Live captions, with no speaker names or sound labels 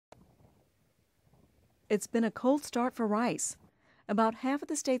It's been a cold start for rice. About half of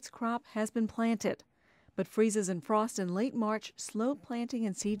the state's crop has been planted, but freezes and frost in late March slowed planting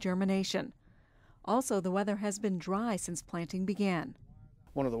and seed germination. Also, the weather has been dry since planting began.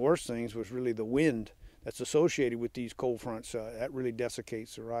 One of the worst things was really the wind that's associated with these cold fronts. That really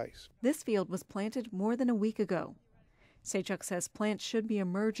desiccates the rice. This field was planted more than a week ago. Sachuk says plants should be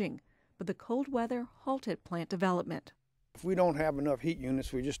emerging, but the cold weather halted plant development. If we don't have enough heat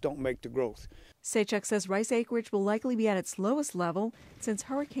units, we just don't make the growth. Sachuk says rice acreage will likely be at its lowest level since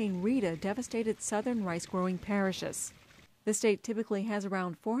Hurricane Rita devastated southern rice-growing parishes. The state typically has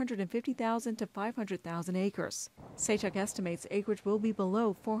around 450,000 to 500,000 acres. Sachuk estimates acreage will be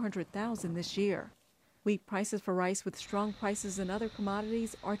below 400,000 this year. Weak prices for rice with strong prices in other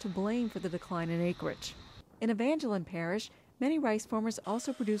commodities are to blame for the decline in acreage. In Evangeline Parish, many rice farmers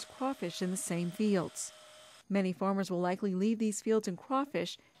also produce crawfish in the same fields. Many farmers will likely leave these fields in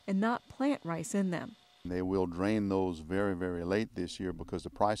crawfish and not plant rice in them. They will drain those very, very late this year because the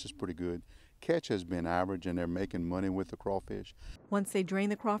price is pretty good. Catch has been average and they're making money with the crawfish. Once they drain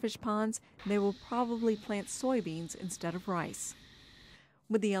the crawfish ponds, they will probably plant soybeans instead of rice.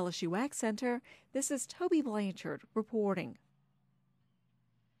 With the LSU AgCenter, this is Toby Blanchard reporting.